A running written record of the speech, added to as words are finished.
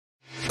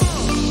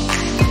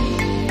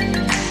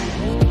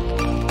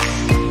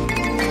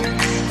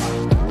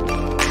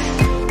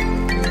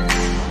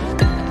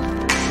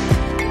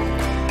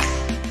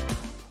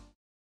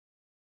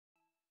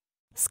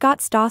Scott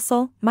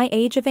Stossel, My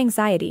Age of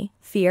Anxiety,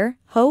 Fear,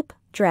 Hope,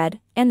 Dread,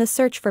 and the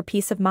Search for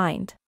Peace of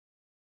Mind.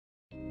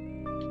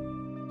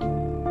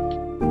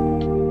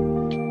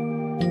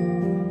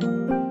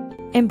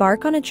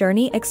 Embark on a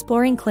journey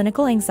exploring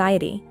clinical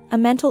anxiety, a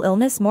mental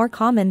illness more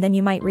common than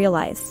you might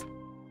realize.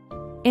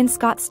 In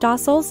Scott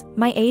Stossel's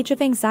My Age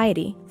of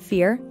Anxiety,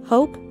 Fear,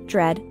 Hope,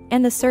 Dread,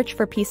 and the Search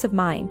for Peace of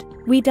Mind,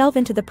 we delve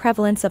into the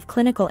prevalence of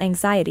clinical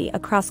anxiety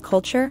across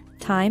culture,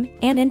 time,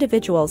 and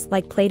individuals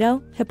like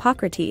Plato,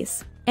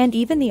 Hippocrates, and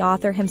even the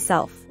author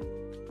himself.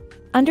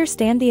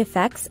 Understand the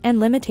effects and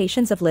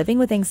limitations of living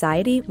with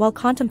anxiety while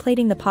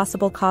contemplating the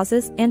possible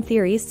causes and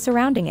theories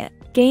surrounding it.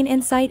 Gain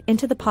insight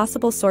into the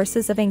possible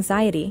sources of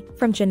anxiety,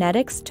 from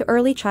genetics to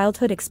early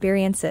childhood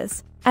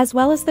experiences, as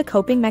well as the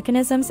coping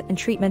mechanisms and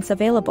treatments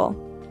available.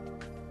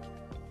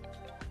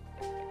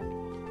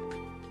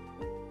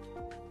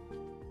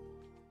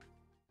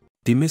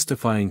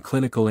 Demystifying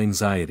clinical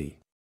anxiety.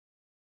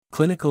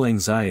 Clinical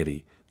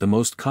anxiety, the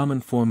most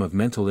common form of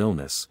mental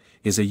illness,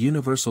 is a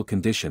universal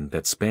condition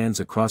that spans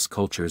across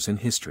cultures and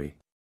history.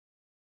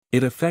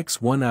 It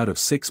affects 1 out of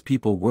 6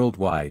 people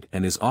worldwide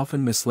and is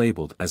often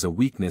mislabeled as a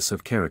weakness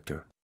of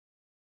character.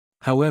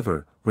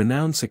 However,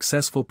 renowned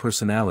successful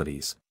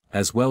personalities,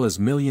 as well as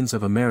millions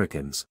of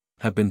Americans,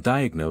 have been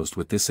diagnosed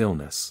with this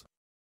illness.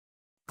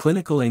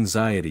 Clinical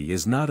anxiety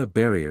is not a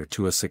barrier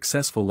to a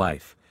successful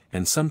life,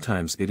 and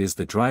sometimes it is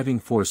the driving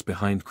force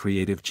behind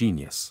creative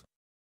genius.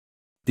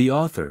 The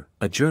author,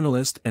 a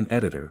journalist and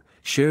editor,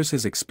 shares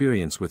his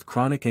experience with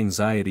chronic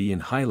anxiety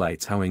and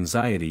highlights how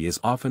anxiety is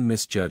often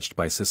misjudged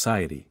by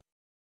society.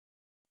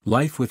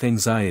 Life with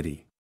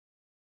anxiety.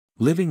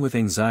 Living with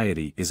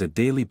anxiety is a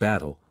daily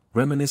battle,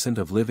 reminiscent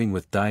of living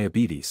with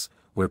diabetes,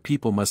 where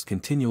people must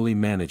continually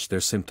manage their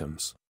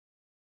symptoms.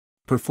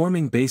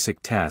 Performing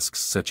basic tasks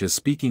such as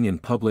speaking in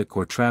public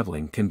or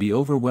traveling can be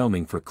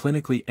overwhelming for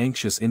clinically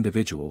anxious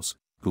individuals,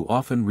 who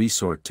often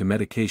resort to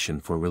medication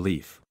for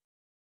relief.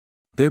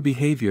 Their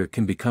behavior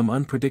can become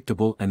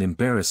unpredictable and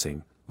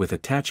embarrassing, with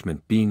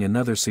attachment being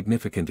another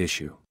significant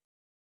issue.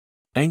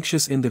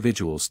 Anxious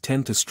individuals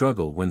tend to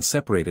struggle when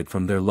separated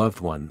from their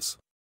loved ones.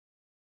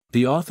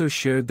 The author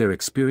shared their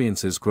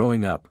experiences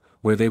growing up,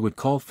 where they would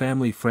call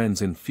family friends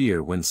in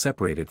fear when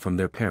separated from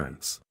their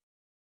parents.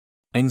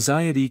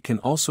 Anxiety can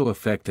also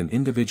affect an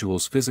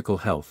individual's physical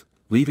health,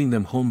 leaving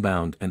them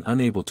homebound and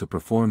unable to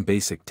perform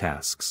basic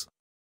tasks.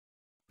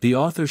 The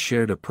author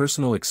shared a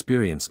personal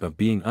experience of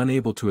being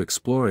unable to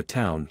explore a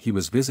town he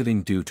was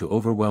visiting due to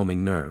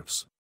overwhelming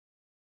nerves.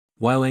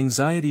 While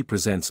anxiety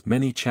presents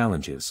many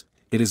challenges,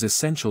 it is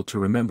essential to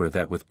remember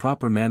that with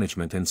proper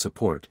management and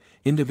support,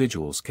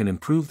 individuals can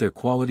improve their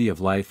quality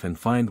of life and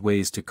find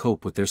ways to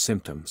cope with their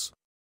symptoms.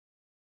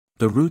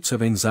 The roots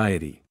of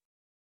anxiety.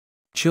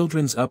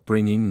 Children's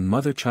upbringing and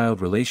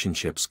mother-child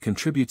relationships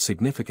contribute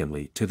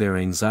significantly to their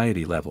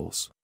anxiety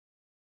levels.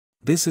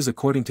 This is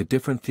according to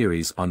different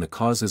theories on the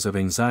causes of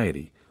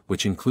anxiety,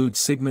 which include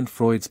Sigmund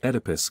Freud's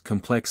Oedipus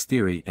complex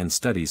theory and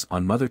studies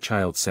on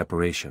mother-child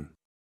separation.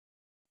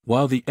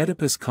 While the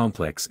Oedipus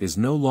complex is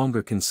no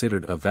longer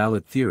considered a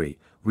valid theory,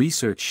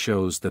 research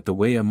shows that the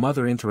way a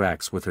mother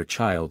interacts with her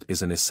child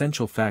is an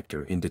essential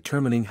factor in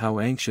determining how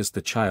anxious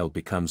the child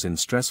becomes in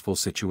stressful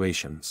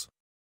situations.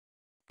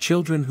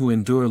 Children who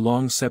endure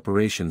long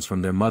separations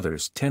from their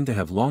mothers tend to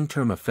have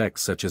long-term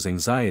effects such as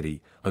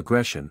anxiety,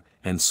 aggression,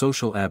 and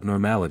social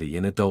abnormality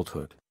in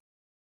adulthood.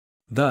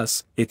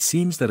 Thus, it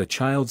seems that a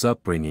child's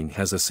upbringing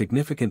has a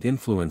significant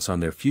influence on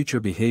their future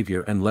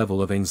behavior and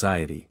level of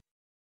anxiety.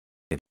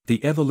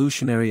 The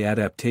evolutionary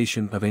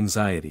adaptation of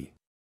anxiety.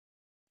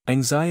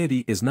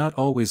 Anxiety is not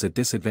always a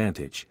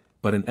disadvantage,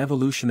 but an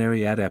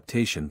evolutionary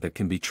adaptation that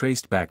can be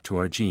traced back to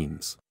our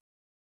genes.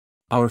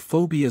 Our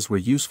phobias were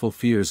useful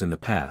fears in the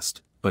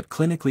past, but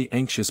clinically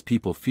anxious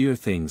people fear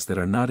things that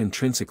are not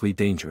intrinsically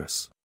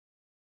dangerous.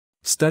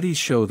 Studies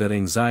show that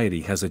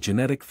anxiety has a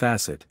genetic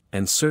facet,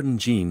 and certain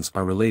genes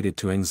are related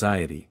to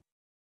anxiety.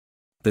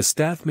 The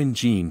Stathmin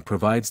gene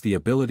provides the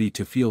ability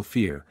to feel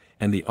fear,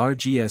 and the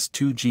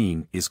RGS2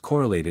 gene is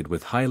correlated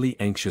with highly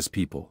anxious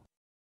people.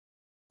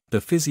 The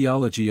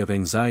physiology of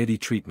anxiety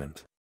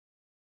treatment.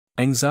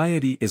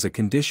 Anxiety is a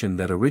condition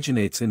that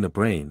originates in the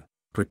brain,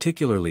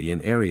 particularly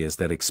in areas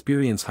that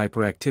experience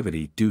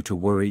hyperactivity due to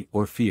worry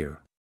or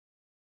fear.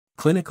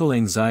 Clinical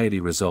anxiety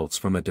results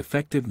from a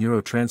defective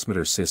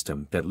neurotransmitter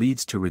system that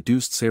leads to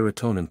reduced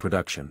serotonin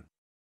production.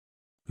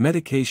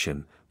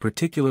 Medication,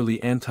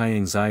 particularly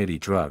anti-anxiety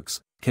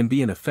drugs, can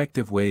be an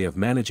effective way of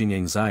managing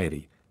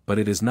anxiety, but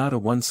it is not a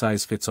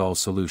one-size-fits-all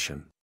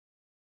solution.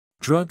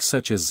 Drugs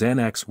such as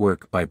Xanax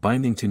work by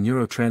binding to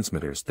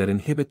neurotransmitters that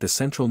inhibit the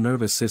central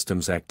nervous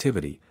system's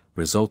activity,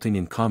 resulting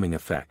in calming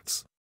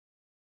effects.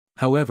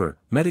 However,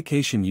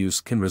 medication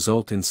use can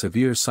result in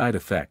severe side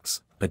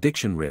effects,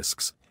 addiction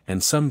risks,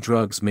 and some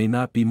drugs may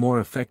not be more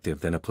effective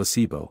than a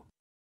placebo.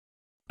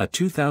 A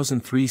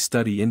 2003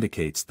 study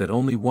indicates that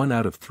only 1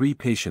 out of 3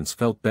 patients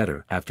felt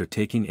better after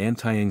taking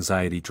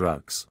anti-anxiety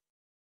drugs.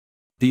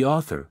 The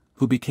author,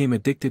 who became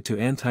addicted to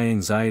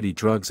anti-anxiety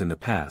drugs in the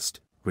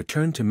past,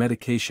 returned to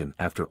medication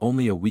after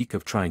only a week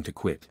of trying to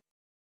quit.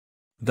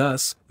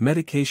 Thus,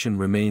 medication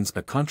remains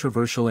a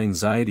controversial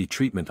anxiety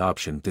treatment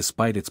option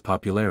despite its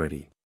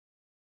popularity.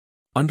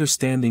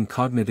 Understanding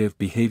cognitive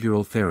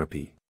behavioral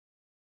therapy.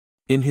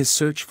 In his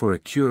search for a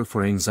cure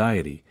for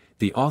anxiety,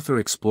 the author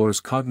explores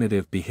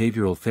cognitive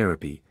behavioral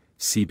therapy,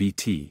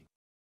 CBT.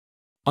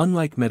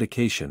 Unlike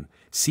medication,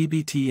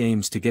 CBT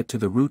aims to get to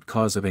the root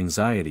cause of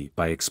anxiety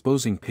by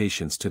exposing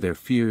patients to their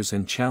fears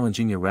and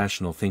challenging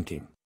irrational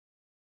thinking.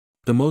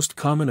 The most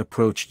common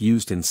approach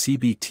used in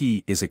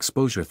CBT is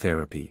exposure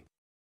therapy.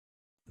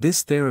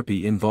 This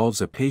therapy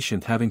involves a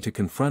patient having to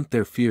confront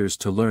their fears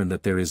to learn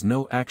that there is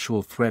no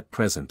actual threat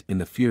present in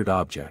the feared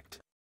object.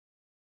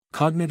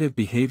 Cognitive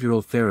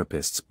behavioral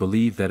therapists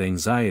believe that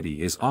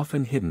anxiety is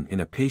often hidden in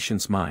a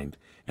patient's mind,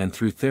 and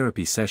through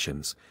therapy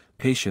sessions,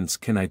 patients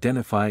can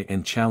identify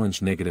and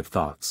challenge negative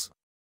thoughts.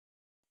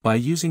 By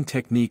using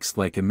techniques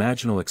like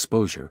imaginal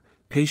exposure,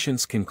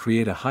 patients can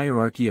create a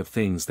hierarchy of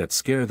things that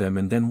scare them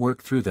and then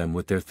work through them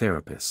with their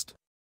therapist.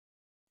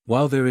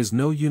 While there is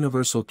no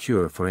universal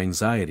cure for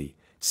anxiety,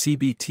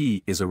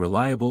 CBT is a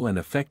reliable and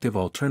effective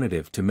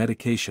alternative to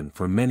medication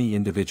for many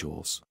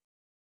individuals.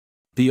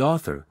 The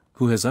author,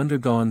 who has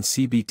undergone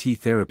CBT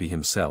therapy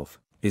himself,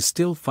 is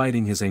still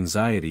fighting his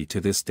anxiety to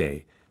this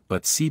day,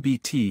 but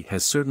CBT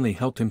has certainly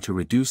helped him to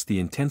reduce the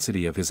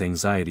intensity of his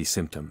anxiety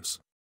symptoms.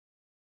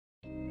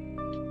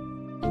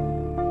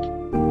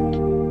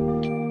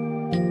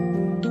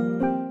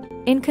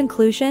 In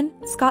conclusion,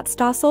 Scott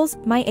Stossel's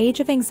My Age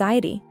of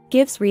Anxiety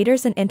gives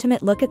readers an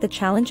intimate look at the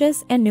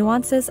challenges and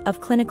nuances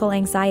of clinical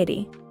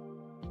anxiety.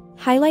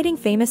 Highlighting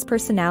famous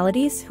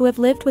personalities who have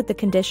lived with the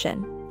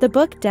condition, the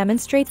book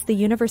demonstrates the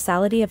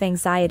universality of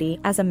anxiety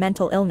as a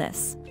mental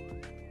illness.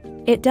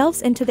 It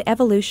delves into the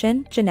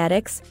evolution,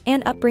 genetics,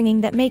 and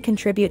upbringing that may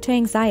contribute to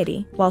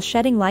anxiety while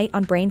shedding light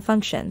on brain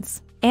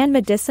functions, and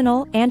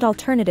medicinal and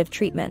alternative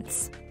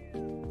treatments.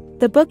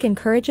 The book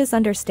encourages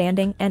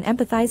understanding and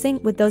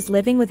empathizing with those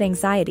living with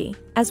anxiety,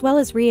 as well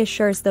as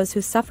reassures those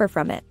who suffer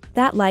from it,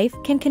 that life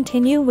can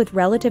continue with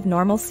relative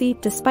normalcy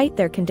despite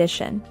their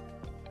condition.